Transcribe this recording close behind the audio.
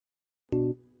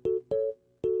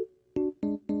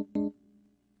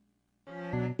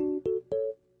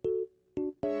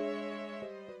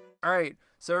right,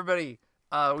 so everybody,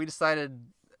 we decided,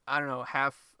 I don't know,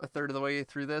 a third of the way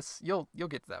through this. You'll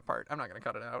get to that part. I'm not gonna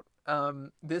cut it out.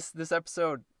 This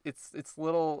episode, it's a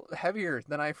little heavier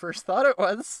than I first thought it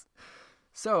was.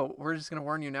 So we're just gonna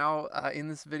warn you now. In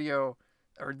this video,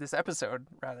 or this episode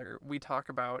rather, we talk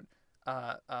about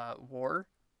war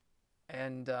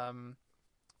and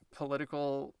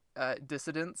political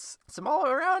dissidents, some all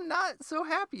around not so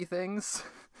happy things.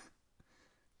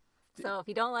 So if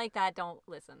you don't like that, don't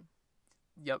listen.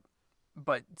 Yep.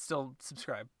 But still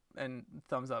subscribe and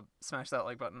thumbs up. Smash that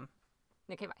like button.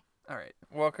 Okay, bye. All right.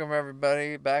 Welcome,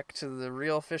 everybody, back to the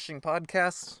Real Fishing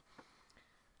Podcast.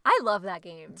 I love that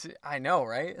game. I know,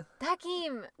 right? That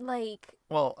game, like...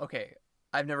 Well, okay.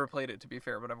 I've never played it, to be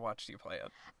fair, but I've watched you play it.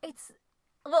 It's...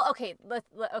 Well, okay.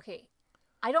 Okay.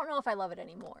 I don't know if I love it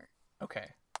anymore. Okay.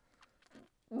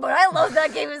 But I loved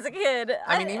that game as a kid.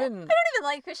 I mean, I don't even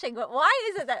like fishing, but why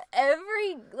is it that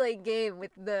every game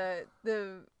with the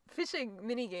fishing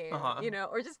mini game,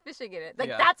 or just fishing in it,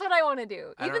 that's what I want to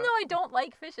do, even though I don't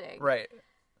like fishing. Right.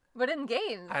 But in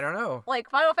games, I don't know. Like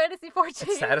Final Fantasy 14.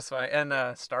 It's satisfying, and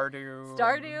Stardew.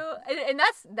 And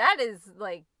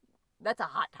that's a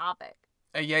hot topic.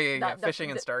 Yeah.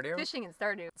 Fishing and Stardew. Fishing and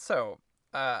Stardew. So,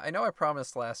 I know I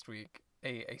promised last week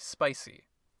a spicy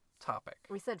topic.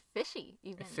 We said fishy,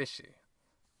 even. Fishy.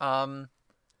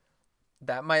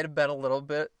 That might have been a little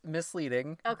bit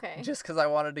misleading. Okay. Just because I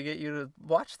wanted to get you to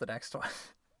watch the next one.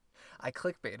 I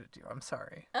clickbaited you. I'm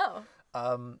sorry. Oh.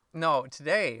 No,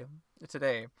 today,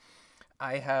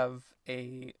 I have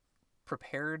a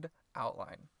prepared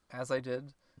outline, as I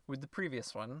did with the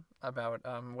previous one, about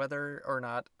whether or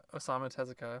not Osamu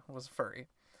Tezuka was furry.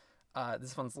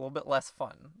 This one's a little bit less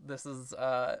fun. This is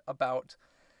about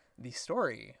the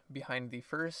story behind the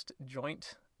first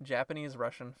joint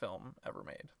Japanese-Russian film ever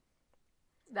made.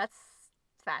 That's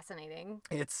fascinating.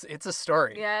 It's a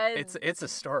story. Yeah. It's a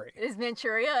story. Is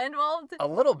Manchuria involved? A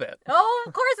little bit. Oh,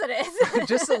 of course it is.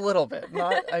 Just a little bit.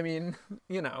 Not, I mean,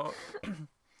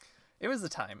 it was the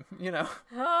time,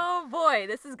 Oh boy,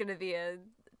 this is gonna be a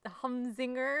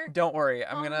humzinger. Don't worry,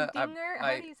 I'm gonna. Humdinger?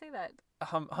 How do you say that?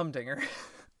 Humdinger.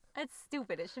 That's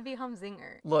stupid. It should be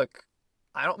humzinger. Look,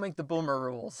 I don't make the boomer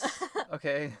rules.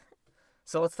 Okay,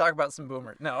 so let's talk about some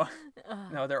boomers. No,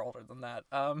 they're older than that.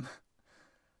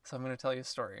 So I'm gonna tell you a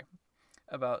story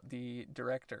about the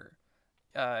director,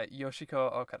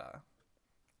 Yoshiko Okada,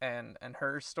 and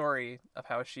her story of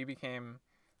how she became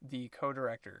the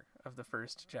co-director of the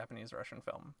first Japanese-Russian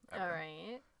film ever.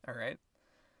 All right.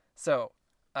 So,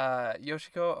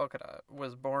 Yoshiko Okada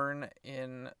was born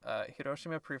in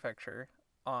Hiroshima Prefecture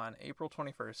on April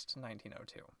 21st,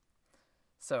 1902.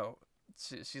 So,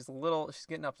 she's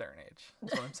getting up there in age.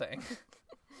 That's what I'm saying.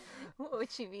 What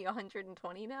would she be,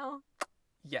 120 now?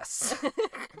 Yes.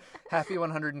 Happy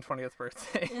 120th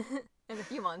birthday. In a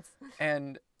few months.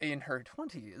 And in her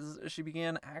 20s, she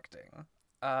began acting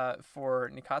for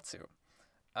Nikatsu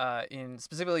in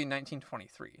specifically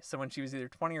 1923. So when she was either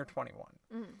 20 or 21.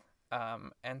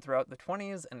 And throughout the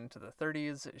 20s and into the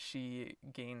 30s, she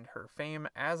gained her fame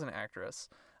as an actress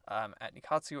at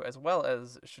Nikatsu as well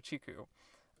as Shochiku.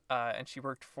 And she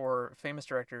worked for famous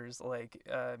directors like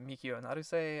Mikio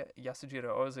Naruse,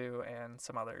 Yasujiro Ozu, and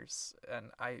some others.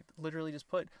 And I literally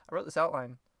I wrote this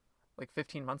outline like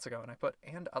 15 months ago, and I put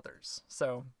 "and others."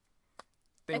 So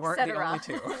they weren't the only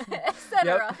two.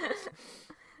 Etc.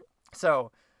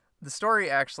 So the story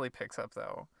actually picks up,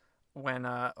 though, when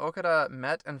Okada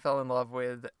met and fell in love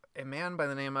with a man by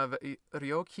the name of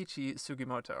Ryokichi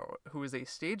Sugimoto, who is a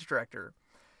stage director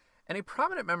and a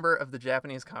prominent member of the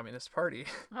Japanese Communist Party.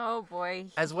 Oh, boy.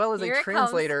 As well as a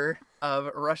translator of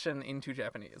Russian into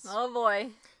Japanese. Oh,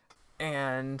 boy.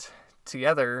 And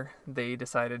together, they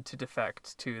decided to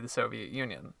defect to the Soviet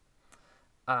Union.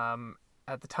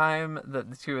 At the time that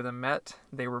the two of them met,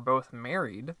 they were both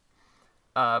married,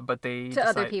 but they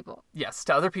other people. Yes,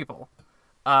 to other people.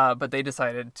 But they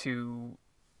decided to...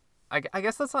 I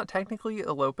guess that's not technically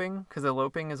eloping, because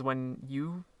eloping is when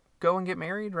you go and get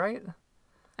married, right?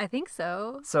 I think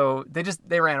so. So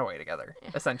they ran away together,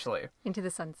 essentially. Into the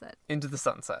sunset. Into the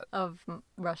sunset. Of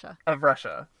Russia.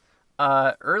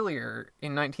 Earlier,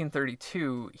 in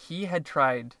 1932, he had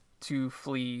tried to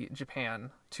flee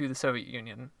Japan to the Soviet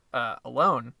Union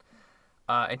alone,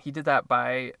 and he did that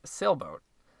by sailboat.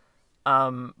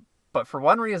 But for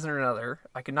one reason or another,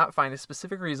 I could not find a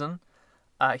specific reason,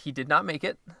 he did not make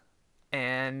it,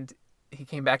 and he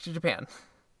came back to Japan.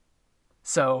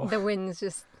 So... The winds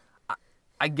just...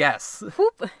 I guess.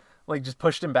 Whoop. Like, just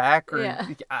pushed him back, or... Yeah.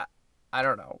 I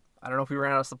don't know. I don't know if he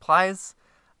ran out of supplies.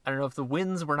 I don't know if the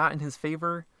winds were not in his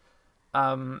favor.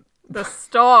 The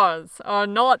stars are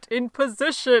not in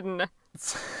position.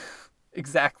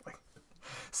 Exactly.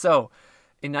 So,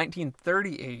 in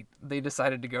 1938, they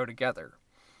decided to go together.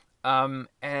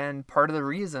 And part of the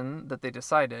reason that they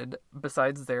decided,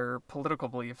 besides their political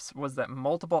beliefs, was that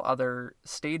multiple other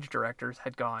stage directors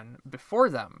had gone before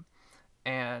them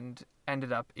and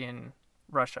ended up in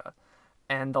Russia.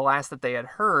 And the last that they had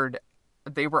heard,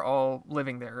 they were all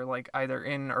living there, like either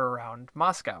in or around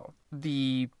Moscow.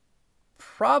 The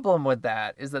problem with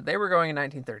that is that they were going in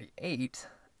 1938,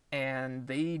 and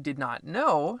they did not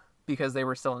know, because they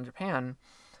were still in Japan,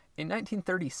 in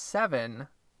 1937,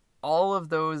 all of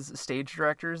those stage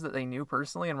directors that they knew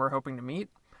personally and were hoping to meet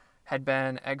had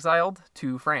been exiled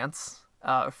to France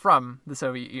from the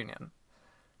Soviet Union.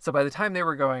 So by the time they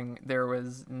were going, there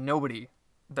was nobody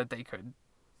that they could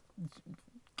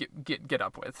get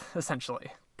up with,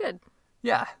 essentially. Good.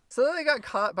 Yeah. So they got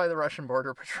caught by the Russian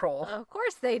Border Patrol. Of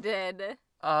course they did.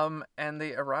 And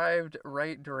they arrived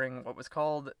right during what was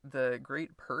called the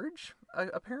Great Purge,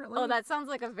 apparently. Oh, that sounds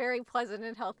like a very pleasant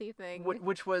and healthy thing.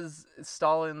 Which was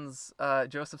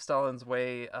Joseph Stalin's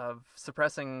way of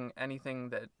suppressing anything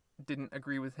that didn't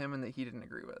agree with him and that he didn't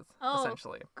agree with,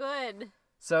 essentially. Good.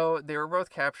 So they were both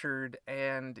captured,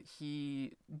 and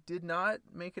he did not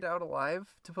make it out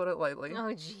alive, to put it lightly.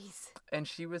 Oh, jeez. And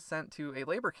she was sent to a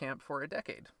labor camp for a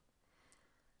decade.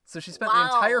 So she spent the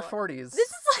entire 40s.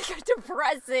 This is like a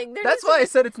depressing. That's why I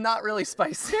said it's not really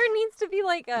spicy. There needs to be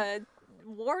like a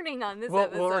warning on this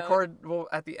episode.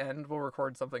 At the end, we'll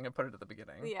record something and put it at the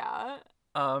beginning. Yeah.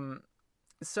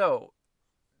 So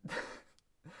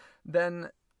then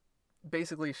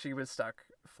basically she was stuck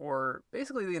for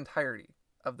basically the entirety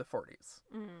of the 40s.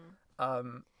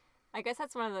 I guess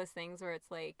that's one of those things where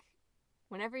it's like,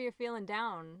 whenever you're feeling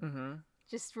down,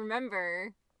 just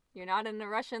remember you're not in a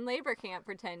Russian labor camp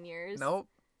for 10 years. Nope.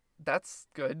 That's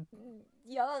good.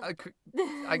 Yup.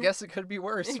 I guess it could be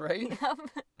worse, right? Yep.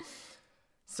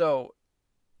 So,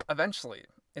 eventually,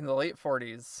 in the late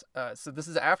 40s, so this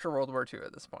is after World War II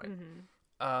at this point.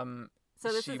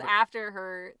 So this is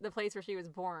after the place where she was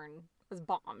born was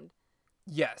bombed.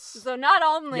 Yes. So not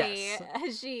only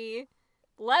has she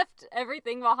left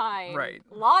everything behind, right,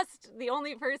 lost the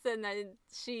only person that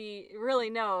she really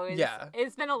knows,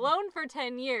 it's been alone for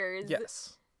 10 years.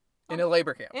 Yes. In a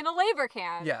labor camp.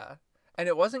 Yeah. And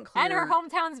it wasn't clear. And her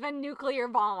hometown's been nuclear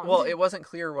bombed. Well, it wasn't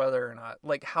clear whether or not,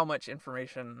 like, how much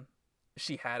information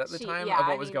she had at the time of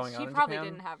what was going on in Japan. She probably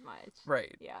didn't have much.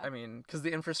 Right. Yeah. I mean, because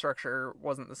the infrastructure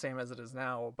wasn't the same as it is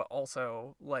now, but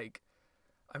also, like,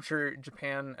 I'm sure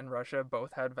Japan and Russia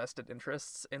both had vested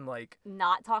interests in, like,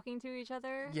 not talking to each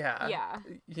other. Yeah. Yeah.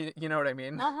 You know what I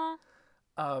mean?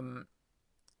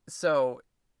 So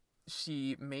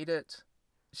she made it.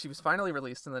 She was finally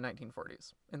released in the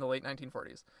 1940s, in the late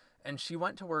 1940s, and she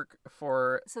went to work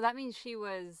for. So that means she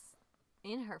was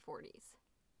in her 40s.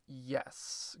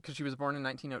 Yes, because she was born in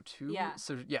 1902. Yeah.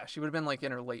 So yeah, she would have been like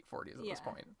in her late 40s at this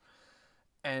point.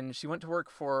 And she went to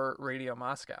work for Radio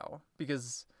Moscow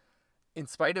because, in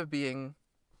spite of being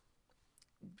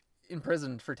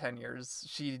imprisoned for 10 years,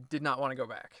 she did not want to go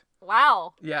back.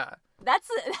 Wow. Yeah. That's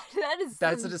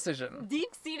a decision.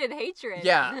 Deep-seated hatred.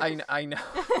 Yeah, I know.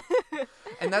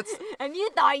 And you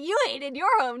thought you hated your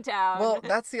hometown. Well,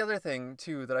 that's the other thing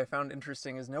too that I found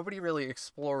interesting is nobody really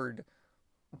explored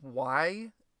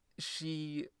why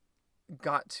she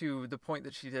got to the point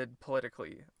that she did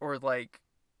politically, or like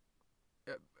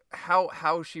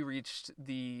how she reached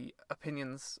the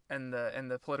opinions and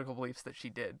the political beliefs that she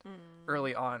did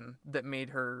early on that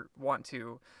made her want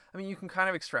to. I mean, you can kind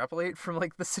of extrapolate from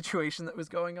like the situation that was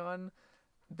going on,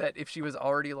 that if she was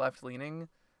already left-leaning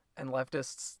and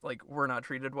leftists like were not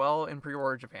treated well in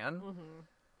pre-war Japan,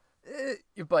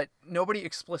 but nobody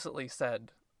explicitly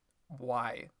said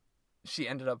why she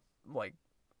ended up like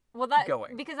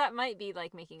going. Because that might be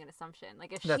like making an assumption.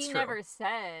 Like if That's she true. never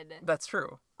said, that's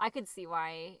true. I could see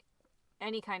why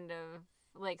any kind of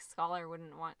like scholar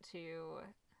wouldn't want to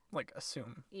like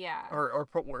assume. Yeah. Or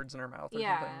put words in her mouth or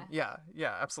something. Yeah,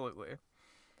 absolutely.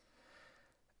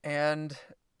 And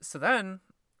so then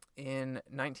in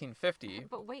 1950.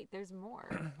 But wait, there's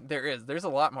more. There's a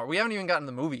lot more. We haven't even gotten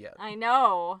the movie yet. I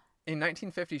know. In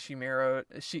 1950, she married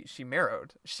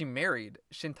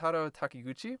Shintaro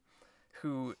Takiguchi,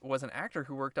 who was an actor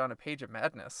who worked on A Page of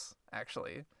Madness,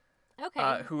 actually.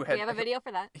 Okay. We have a video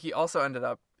for that. He also ended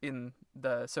up in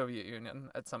the Soviet Union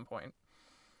at some point.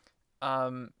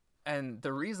 And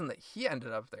the reason that he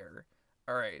ended up there,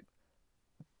 all right,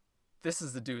 this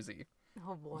is the doozy.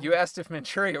 Oh boy. You asked if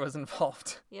Manchuria was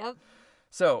involved. Yep.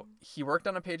 So he worked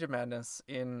on A Page of Madness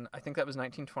in, I think that was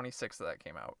 1926 that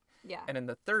came out. Yeah. And in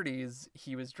the 30s,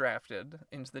 he was drafted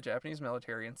into the Japanese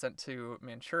military and sent to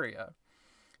Manchuria.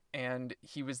 And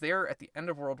he was there at the end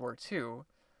of World War II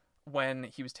when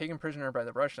he was taken prisoner by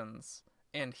the Russians.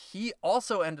 And he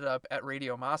also ended up at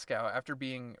Radio Moscow after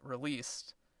being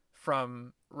released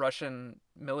from Russian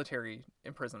military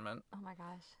imprisonment. Oh my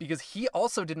gosh. Because he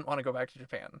also didn't want to go back to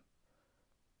Japan.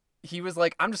 He was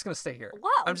like, I'm just going to stay here.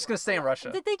 What? I'm just going to stay in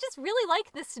Russia. Did they just really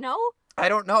like the snow? I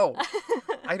don't know.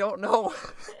 I don't know.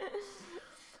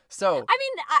 So. I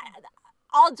mean,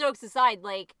 all jokes aside,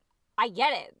 like, I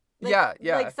get it. Like,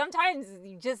 yeah. Like, sometimes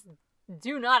you just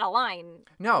do not align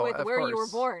with where you were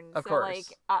born. Of so,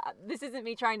 course. like, this isn't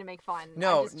me trying to make fun.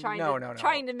 No, I'm just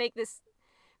trying to make this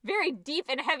very deep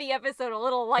and heavy episode a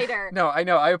little lighter. No, I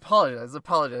know. I apologize.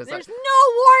 There's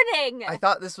no warning. I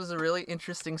thought this was a really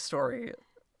interesting story.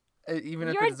 Even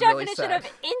if your it's really sad. Your definition of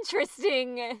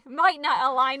interesting might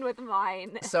not align with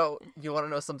mine. So, you want to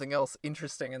know something else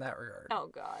interesting in that regard?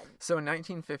 Oh, God. So, in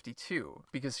 1952,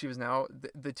 because she was now,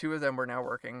 the two of them were now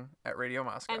working at Radio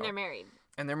Moscow. And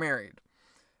they're married.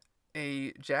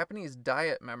 A Japanese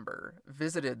Diet member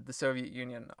visited the Soviet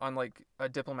Union on, like, a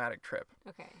diplomatic trip.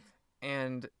 Okay.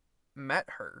 And met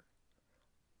her.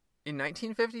 In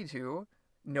 1952,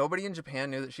 nobody in Japan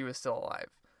knew that she was still alive.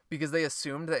 Because they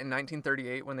assumed that in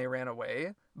 1938, when they ran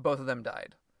away, both of them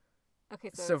died. Okay,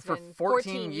 so it's for been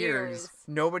 14 years,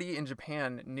 nobody in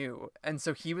Japan knew. And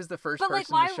so he was the first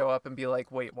person to show up and be like,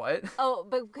 wait, what? Oh,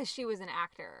 but because she was an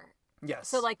actor. Yes.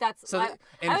 So, like, that's... So I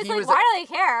was like, why do they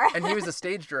care? And he was a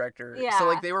stage director. Yeah. So,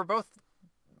 like, they were both,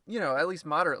 at least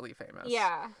moderately famous.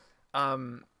 Yeah.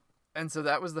 And so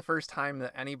that was the first time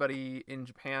that anybody in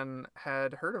Japan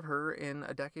had heard of her in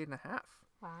a decade and a half.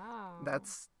 Wow.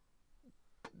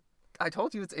 I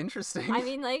told you it's interesting. I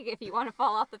mean, like, if you want to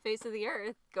fall off the face of the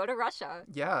earth, go to Russia.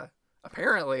 Yeah,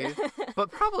 apparently.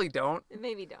 But probably don't.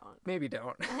 Maybe don't. I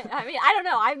mean, I don't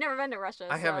know. I've never been to Russia.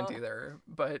 I haven't either,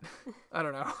 but I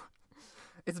don't know.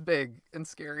 It's big and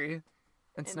scary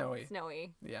and snowy.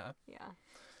 Yeah. Yeah.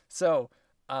 So,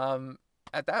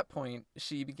 at that point,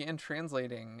 she began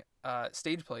translating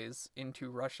stage plays into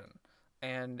Russian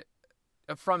and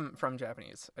from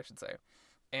Japanese, I should say,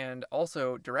 and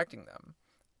also directing them.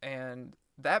 And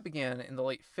that began in the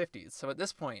late 50s. So at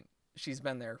this point, she's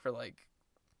been there for like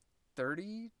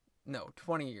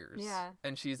 20 years. Yeah.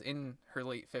 And she's in her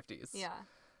late 50s. Yeah.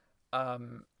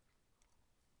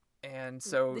 And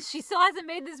so... She still hasn't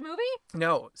made this movie?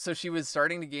 No. So she was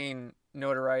starting to gain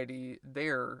notoriety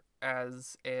there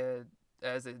as a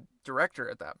director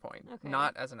at that point. Okay.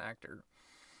 Not as an actor.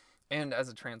 And as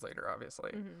a translator,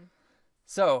 obviously. Mm-hmm.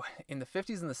 So, in the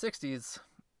 50s and the 60s,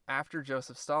 after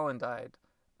Joseph Stalin died,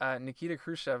 Nikita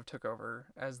Khrushchev took over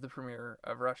as the premier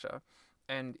of Russia.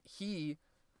 And he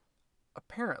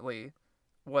apparently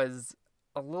was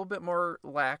a little bit more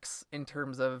lax in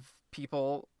terms of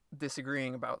people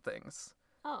disagreeing about things.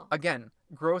 Oh. Again,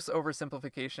 gross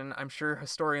oversimplification. I'm sure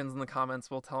historians in the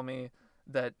comments will tell me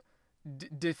that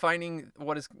defining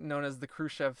what is known as the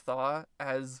Khrushchev thaw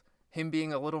as him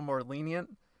being a little more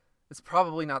lenient is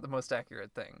probably not the most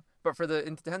accurate thing. But for the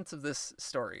intents of this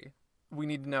story, we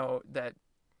need to know that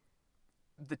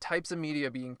the types of media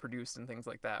being produced and things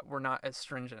like that were not as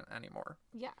stringent anymore.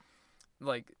 Yeah.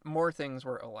 Like, more things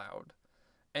were allowed.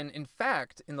 And in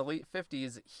fact, in the late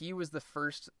 50s, he was the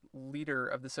first leader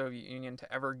of the Soviet Union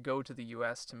to ever go to the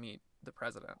U.S. to meet the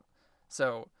president.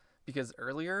 So, because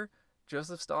earlier,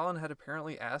 Joseph Stalin had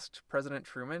apparently asked President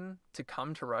Truman to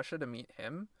come to Russia to meet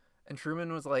him. And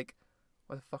Truman was like,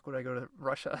 why the fuck would I go to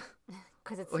Russia?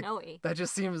 Because it's like, snowy. That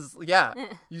just seems, yeah.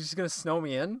 You're just going to snow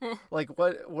me in? Like,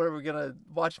 what are we going to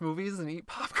watch movies and eat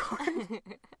popcorn?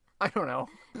 I don't know.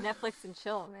 Netflix and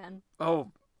chill, man.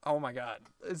 Oh my God.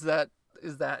 Is that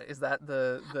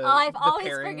the I've always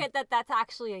pairing? Forget that that's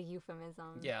actually a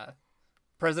euphemism. Yeah.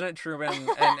 President Truman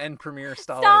and Premier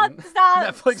Stalin. Stop.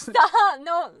 Netflix. Stop.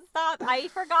 No, stop. I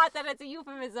forgot that it's a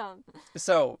euphemism.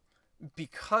 So,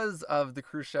 because of the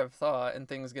Khrushchev thaw and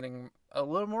things getting a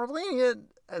little more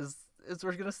lenient, as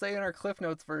we're going to say in our Cliff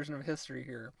Notes version of history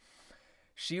here,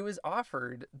 she was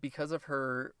offered, because of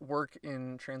her work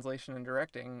in translation and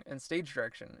directing and stage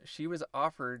direction, she was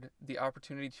offered the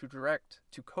opportunity to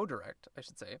co-direct, I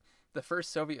should say, the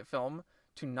first Soviet film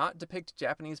to not depict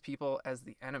Japanese people as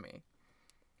the enemy.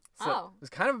 So it was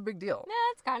kind of a big deal. Yeah,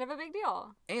 it's kind of a big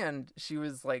deal. And she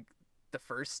was like the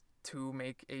first to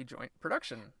make a joint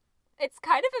production. It's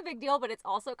kind of a big deal, but it's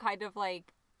also kind of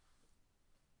like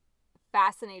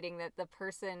fascinating that the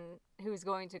person who's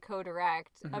going to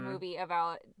co-direct a movie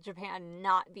about Japan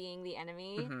not being the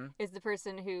enemy is the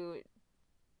person who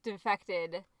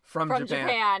defected from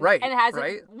Japan right, and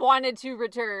hasn't wanted to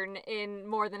return in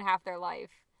more than half their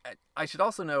life. I should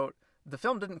also note, the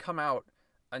film didn't come out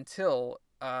until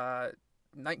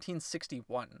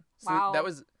 1961. So wow. that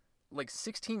was like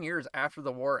 16 years after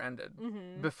the war ended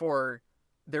before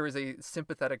there was a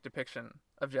sympathetic depiction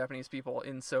of Japanese people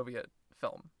in Soviet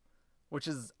film, which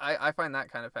is, I find that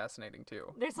kind of fascinating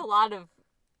too. There's a lot of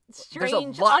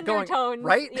strange undertones.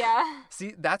 Right? Yeah.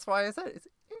 See, that's why I said it's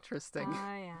interesting.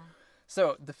 Oh, yeah.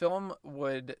 So the film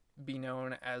would be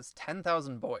known as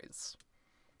 10,000 Boys.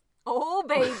 Oh,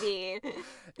 baby.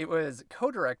 It was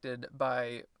co-directed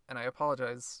by, and I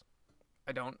apologize,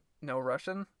 I don't know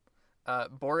Russian,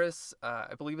 Boris,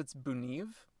 I believe it's Buneyev,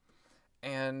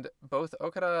 and both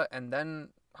Okada and then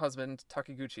husband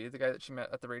Takiguchi, the guy that she met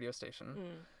at the radio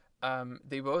station,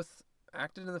 they both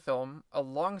acted in the film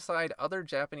alongside other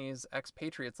Japanese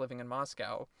expatriates living in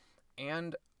Moscow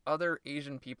and other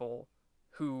Asian people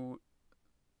who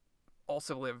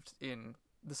also lived in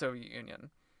the Soviet Union,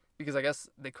 because I guess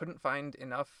they couldn't find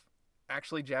enough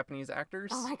actually Japanese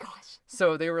actors. Oh my gosh.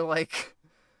 So they were like...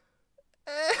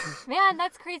 Man,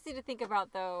 that's crazy to think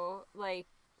about, though. Like,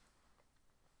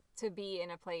 to be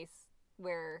in a place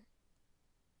where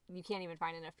you can't even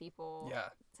find enough people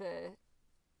to...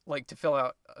 Like, to fill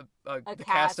out the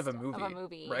cast of a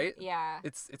movie. Right? Yeah.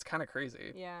 It's kind of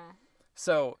crazy. Yeah.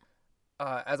 So,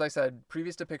 as I said,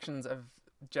 previous depictions of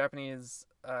Japanese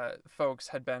folks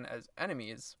had been as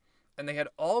enemies, and they had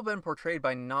all been portrayed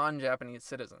by non-Japanese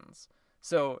citizens.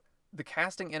 So the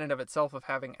casting in and of itself of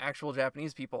having actual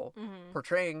Japanese people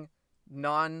portraying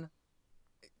non-enemy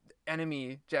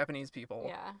Japanese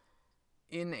people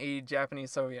in a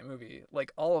Japanese Soviet movie,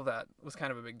 like, all of that was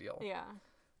kind of a big deal. Yeah.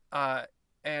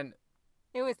 And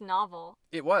it was novel.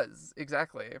 It was,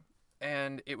 exactly.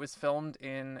 And it was filmed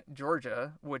in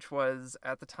Georgia, which was,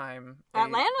 at the time,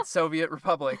 Atlanta? Soviet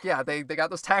Republic. Yeah, they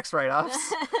got those tax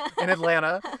write-offs in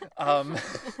Atlanta.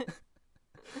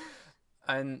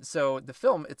 And so the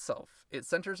film itself, it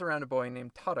centers around a boy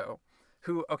named Taro,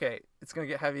 who, okay, it's going to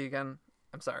get heavy again.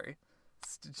 I'm sorry.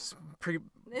 It's just Is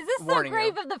this the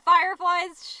Grave of the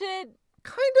Fireflies shit?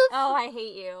 Kind of. Oh, I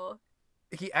hate you.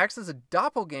 He acts as a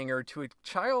doppelganger to a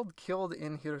child killed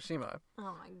in Hiroshima.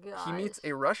 Oh my god. He meets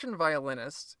a Russian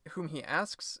violinist whom he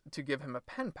asks to give him a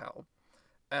pen pal,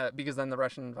 because then the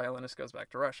Russian violinist goes back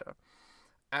to Russia.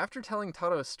 After telling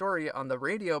Taro's story on the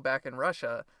radio back in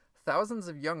Russia, thousands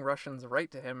of young Russians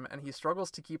write to him, and he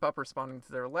struggles to keep up responding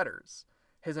to their letters.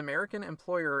 His American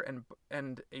employer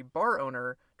and a bar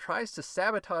owner tries to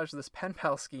sabotage this pen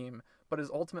pal scheme, but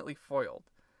is ultimately foiled.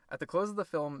 At the close of the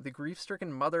film, the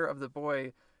grief-stricken mother of the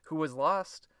boy who was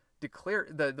lost, the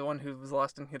one who was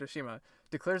lost in Hiroshima,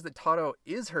 declares that Taro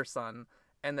is her son,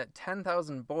 and that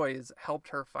 10,000 boys helped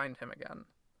her find him again.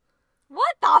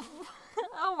 What the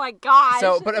Oh my gosh.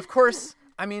 So, but of course,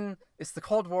 I mean, it's the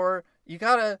Cold War. You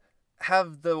gotta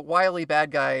have the wily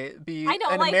bad guy be an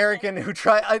American who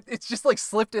it's just like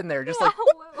slipped in there, just like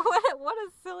what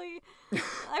a silly. I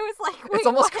was like, wait, it's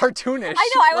almost what? cartoonish.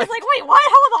 I know. I was like, wait, what?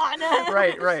 Hold on.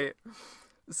 Right.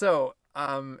 So,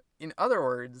 in other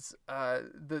words,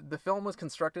 the film was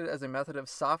constructed as a method of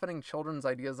softening children's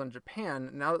ideas on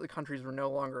Japan now that the countries were no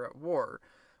longer at war.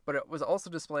 But it was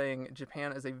also displaying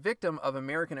Japan as a victim of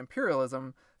American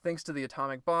imperialism, thanks to the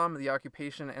atomic bomb, the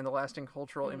occupation, and the lasting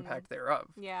cultural impact thereof.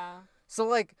 Yeah. So,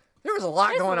 like, there was a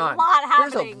lot going on. There's a lot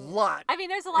happening. There's a lot. I mean,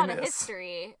 there's a lot of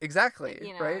history. Exactly.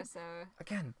 You know, right? So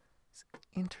again, it's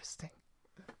interesting.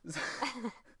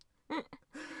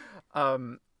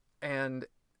 And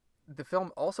the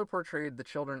film also portrayed the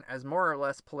children as more or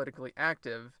less politically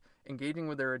active, engaging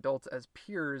with their adults as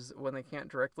peers when they can't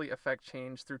directly affect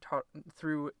change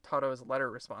through Taro's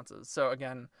letter responses. So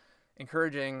again,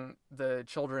 encouraging the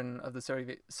children of the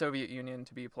Soviet Union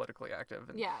to be politically active.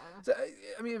 And yeah. So,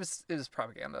 I mean, it was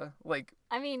propaganda. Like,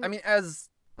 I mean, as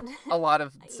a lot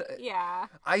of yeah.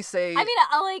 I say. I mean,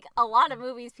 like a lot of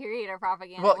movies, period, are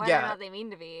propaganda. Well, whether or not they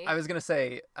mean to be. I was gonna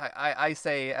say, I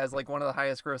say as like one of the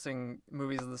highest grossing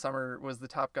movies of the summer was the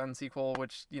Top Gun sequel,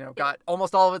 which got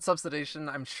almost all of its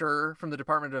subsidization, I'm sure, from the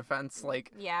Department of Defense.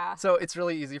 Like, yeah. So it's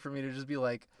really easy for me to just be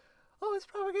like, oh, it's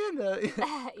propaganda.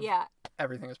 Yeah.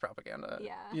 Everything is propaganda.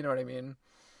 Yeah. You know what I mean?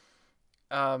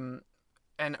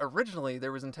 And originally,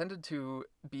 there was intended to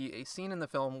be a scene in the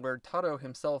film where Taro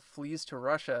himself flees to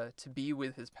Russia to be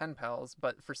with his pen pals,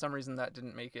 but for some reason that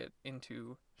didn't make it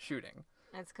into shooting.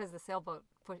 That's because the sailboat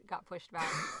got pushed back.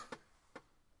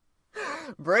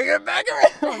 Bring it back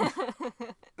around!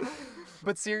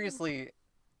 But seriously,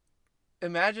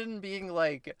 imagine being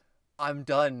like, I'm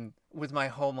done with my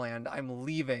homeland, I'm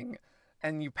leaving.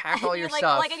 And you pack all your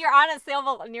stuff. Like, and you're on a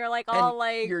sailboat, and you're like all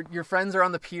like... Your friends are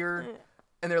on the pier...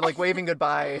 And they're like waving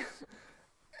goodbye,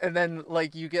 and then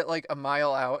like you get like a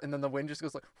mile out, and then the wind just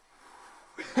goes like,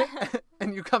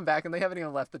 and you come back, and they haven't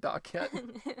even left the dock yet.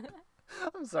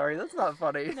 I'm sorry, that's not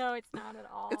funny. No, it's not at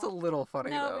all. It's a little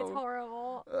funny, though. No, it's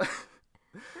horrible.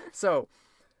 So,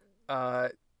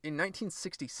 in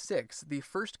 1966, the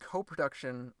first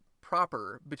co-production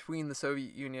proper between the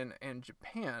Soviet Union and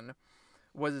Japan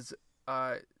was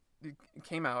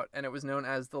came out, and it was known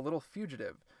as The Little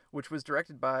Fugitive, which was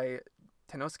directed by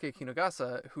Tenosuke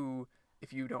Kinugasa, who,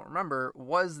 if you don't remember,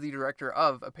 was the director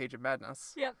of A Page of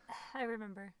Madness. Yep, I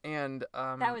remember. And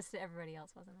that was to everybody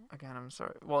else, wasn't it? Again, I'm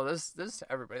sorry. Well, this is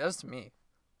to everybody. That was to me,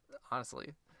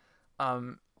 honestly.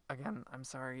 Again, I'm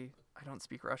sorry. I don't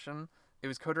speak Russian. It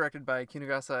was co-directed by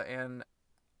Kinugasa and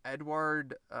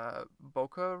Edward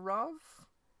Bokarov,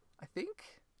 I think.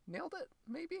 Nailed it,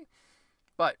 maybe.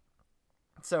 But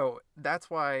so that's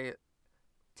why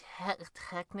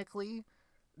technically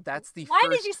that's the Why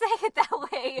first... did you say it that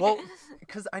way? Well,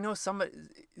 because I know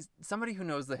somebody who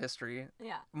knows the history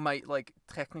might like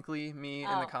technically me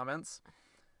in the comments.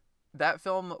 That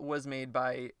film was made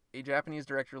by a Japanese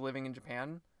director living in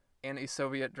Japan and a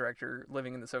Soviet director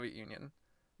living in the Soviet Union.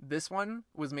 This one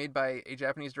was made by a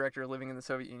Japanese director living in the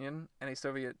Soviet Union and a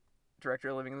Soviet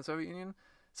director living in the Soviet Union.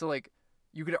 So, like,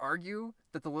 you could argue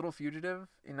that The Little Fugitive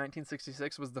in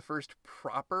 1966 was the first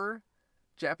proper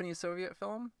Japanese-Soviet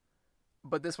film,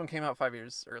 but this one came out 5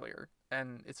 years earlier,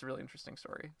 and it's a really interesting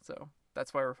story. So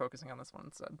that's why we're focusing on this one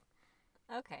instead.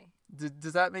 Okay.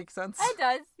 Does that make sense? It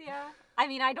does, yeah. I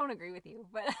mean, I don't agree with you,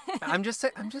 but... I'm just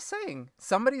saying.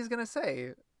 Somebody's going to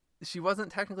say she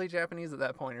wasn't technically Japanese at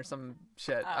that point or some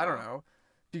shit. I don't know.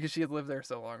 Because she had lived there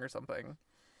so long or something.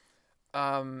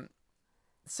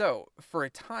 So, for a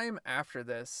time after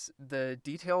this, the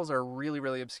details are really,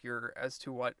 really obscure as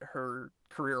to what her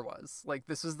career was. Like,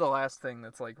 this is the last thing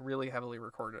that's, like, really heavily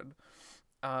recorded.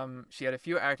 She had a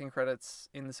few acting credits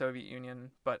in the Soviet Union,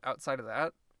 but outside of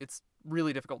that, it's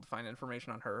really difficult to find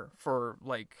information on her for,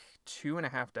 like,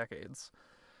 2.5 decades.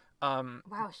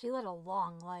 Wow, she led a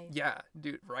long life. Yeah,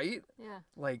 dude, right? Yeah.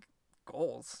 Like,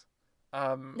 goals.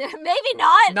 Maybe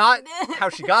not. Not how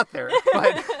she got there,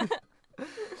 but...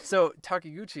 So,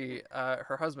 Takiguchi,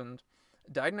 her husband,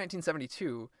 died in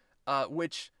 1972,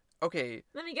 which, okay...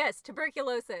 Let me guess,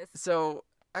 tuberculosis. So,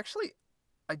 actually,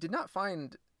 I did not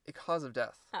find a cause of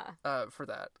death for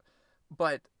that.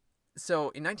 But, so,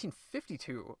 in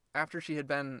 1952, after she had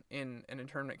been in an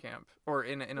internment camp, or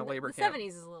in a labor camp... The 70s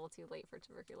is a little too late for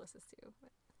tuberculosis, too.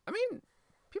 But... I mean,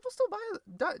 people still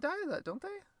die of that, don't they?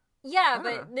 Yeah,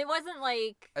 but it wasn't,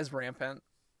 like... As rampant.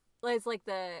 It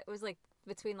was, like,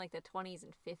 between like the 20s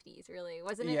and 50s, really,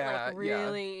 wasn't it? Like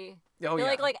really, oh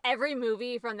yeah. Like every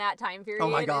movie from that time period. Oh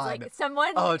my god! Is like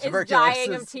someone is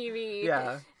dying of TB.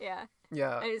 Yeah.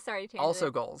 I'm sorry, tangent.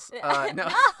 Also goals. No.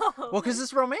 Well, because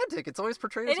it's romantic. It's always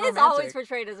portrayed as romantic. It is always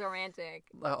portrayed as romantic.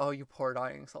 Oh, you poor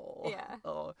dying soul. Yeah.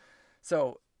 Oh,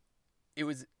 so it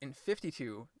was in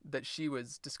 52 that she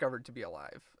was discovered to be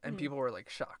alive, and people were like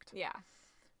shocked. Yeah.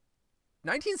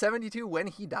 1972, when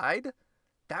he died.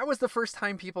 That was the first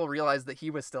time people realized that he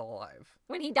was still alive.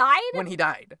 When he died? When he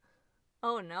died.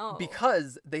 Oh, no.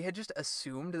 Because they had just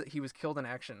assumed that he was killed in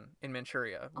action in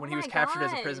Manchuria when he was captured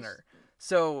as a prisoner.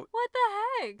 So... What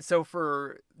the heck? So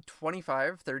for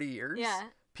 25, 30 years,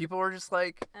 people were just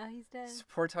like... Oh, he's dead.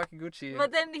 Poor Takiguchi.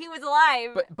 But then he was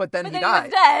alive. But then he died.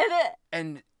 He was dead.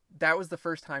 And that was the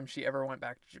first time she ever went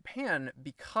back to Japan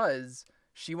because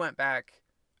she went back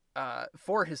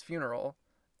for his funeral...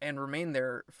 and remained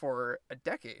there for a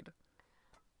decade.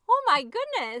 Oh my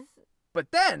goodness.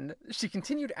 But then, she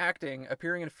continued acting,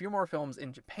 appearing in a few more films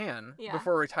in Japan,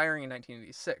 before retiring in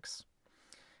 1986.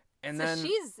 And so then...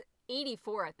 she's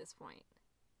 84 at this point.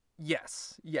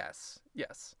 Yes.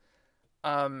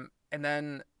 And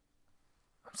then...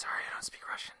 I'm sorry, I don't speak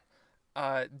Russian.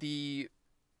 The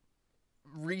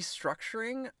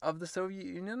restructuring of the Soviet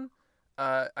Union,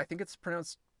 I think it's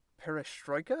pronounced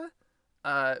perestroika,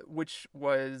 which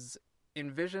was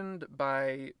envisioned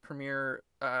by Premier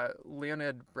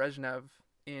Leonid Brezhnev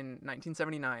in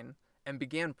 1979 and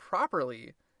began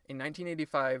properly in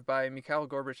 1985 by Mikhail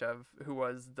Gorbachev, who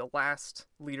was the last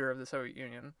leader of the Soviet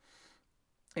Union.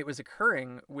 It was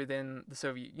occurring within the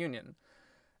Soviet Union.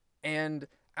 And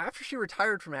after she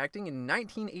retired from acting in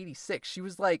 1986, she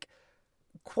was like,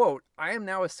 quote, "I am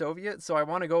now a Soviet, so I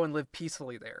want to go and live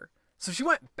peacefully there." So she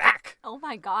went back. Oh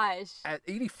my gosh. At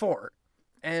 84.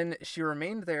 And she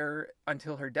remained there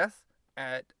until her death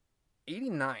at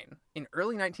 89 in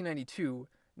early 1992,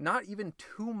 not even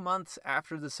 2 months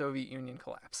after the Soviet Union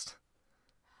collapsed.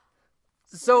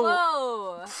 So,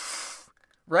 whoa.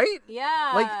 Right?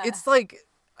 Yeah.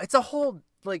 It's a whole,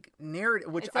 like,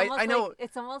 narrative, which I know.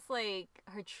 It's almost like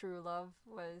her true love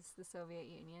was the Soviet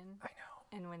Union. I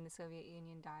know. And when the Soviet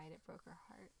Union died, it broke her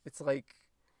heart. It's like,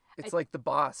 It's like the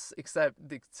boss, except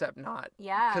not.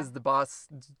 Yeah. Because the boss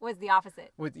was the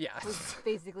opposite. Was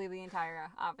basically the entire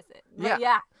opposite. But yeah.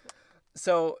 Yeah.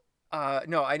 So,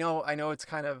 no, I know it's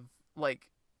kind of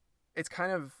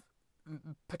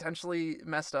potentially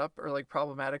messed up or like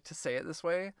problematic to say it this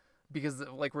way because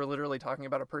like we're literally talking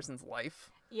about a person's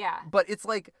life. Yeah. But it's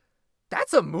like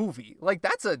that's a movie. Like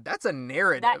that's a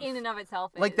narrative. That in and of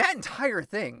itself is. Like that entire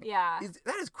thing. Yeah.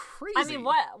 That is crazy. I mean,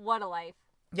 what a life.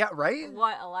 Yeah, right?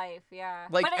 What a life, yeah.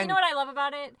 Like, but you know what I love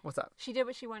about it? What's that? She did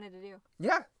what she wanted to do.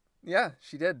 Yeah. Yeah,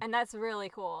 she did. And that's really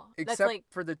cool. Except that's like,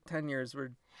 for the 10 years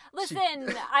where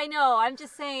listen, I know. I'm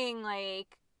just saying,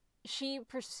 like, she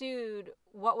pursued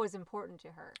what was important to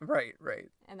her. Right.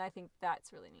 And I think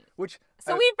that's really neat.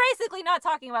 So we're basically not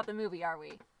talking about the movie, are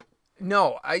we?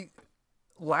 No,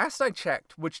 last I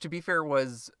checked, which to be fair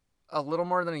was a little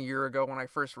more than a year ago when I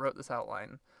first wrote this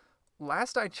outline.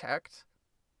 Last I checked,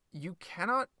 you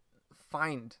cannot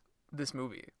find this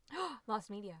movie. Lost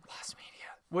media.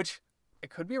 Which, it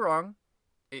could be wrong.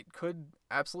 It could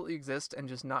absolutely exist and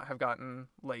just not have gotten,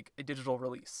 like, a digital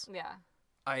release. Yeah.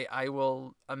 I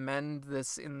will amend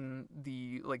this in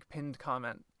the, like, pinned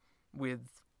comment with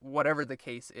whatever the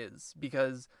case is.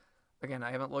 Because, again,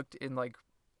 I haven't looked in, like,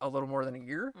 a little more than a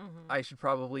year. Mm-hmm. I should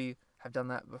probably have done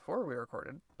that before we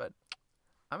recorded. But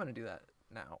I'm going to do that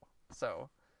now. So,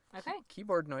 okay.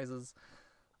 Keyboard noises.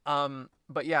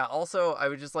 But yeah, also I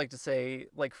would just like to say,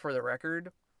 like, for the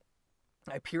record,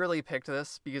 I purely picked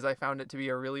this because I found it to be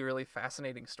a really, really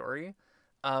fascinating story.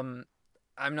 I'm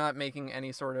not making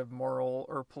any sort of moral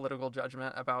or political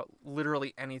judgment about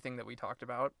literally anything that we talked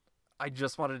about. I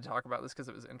just wanted to talk about this because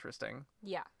it was interesting.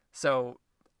 Yeah. So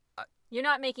you're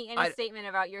not making any statement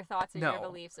about your thoughts or your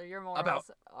beliefs or your morals about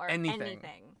or anything.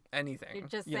 You're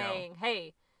just saying,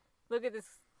 hey, look at this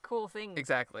cool thing.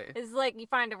 Exactly. It's like you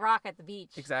find a rock at the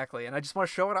beach. Exactly. And I just want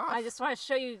to show it off. I just want to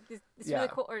show you this really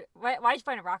cool. Or why'd you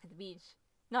find a rock at the beach?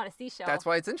 Not a seashell. That's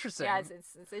why it's interesting. Yeah,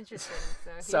 it's interesting.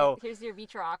 So here's your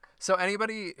beach rock. So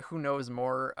anybody who knows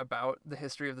more about the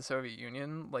history of the Soviet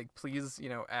Union, like, please,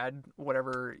 add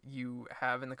whatever you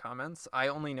have in the comments. I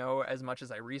only know as much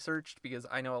as I researched because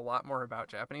I know a lot more about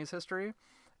Japanese history.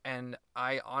 And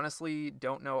I honestly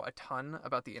don't know a ton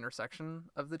about the intersection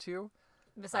of the two.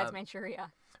 Besides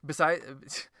Manchuria.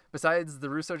 Besides the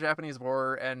Russo-Japanese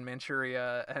War and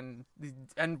Manchuria and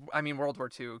I mean World War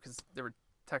II, because they were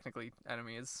technically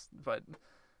enemies, but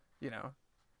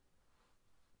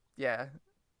yeah.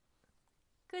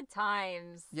 Good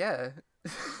times. Yeah.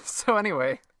 So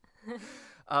anyway,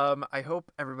 I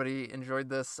hope everybody enjoyed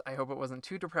this. I hope it wasn't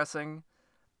too depressing.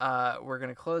 We're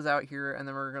gonna close out here, and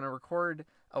then we're gonna record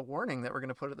a warning that we're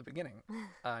gonna put at the beginning.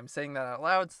 I'm saying that out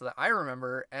loud so that I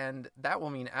remember, and that will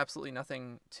mean absolutely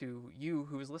nothing to you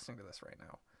who is listening to this right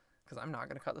now, because I'm not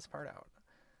gonna cut this part out.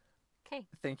 Okay.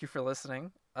 Thank you for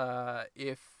listening.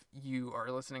 If you are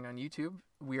listening on YouTube,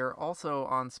 we are also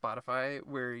on Spotify,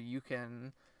 where you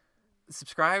can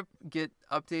subscribe, get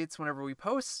updates whenever we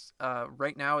post.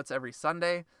 Right now it's every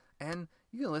Sunday, and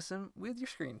you can listen with your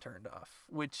screen turned off,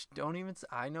 which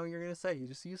I know you're going to say, you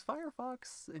just use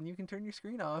Firefox and you can turn your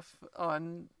screen off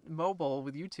on mobile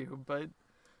with YouTube, but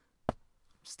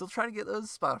still trying to get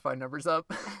those Spotify numbers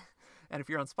up. And if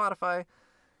you're on Spotify,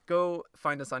 go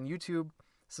find us on YouTube,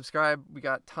 subscribe. We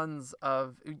got tons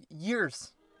of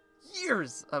years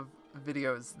of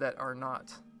videos that are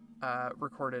not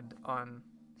recorded on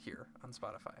here on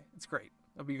Spotify. It's great.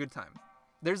 It'll be a good time.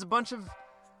 There's a bunch of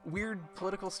weird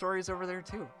political stories over there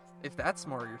too, if that's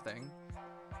more your thing.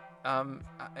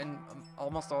 And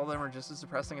almost all of them are just as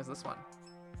depressing as this one.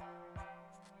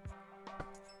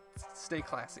 Stay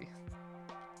classy.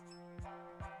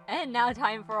 And now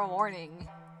time for a warning.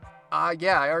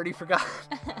 Yeah, I already forgot.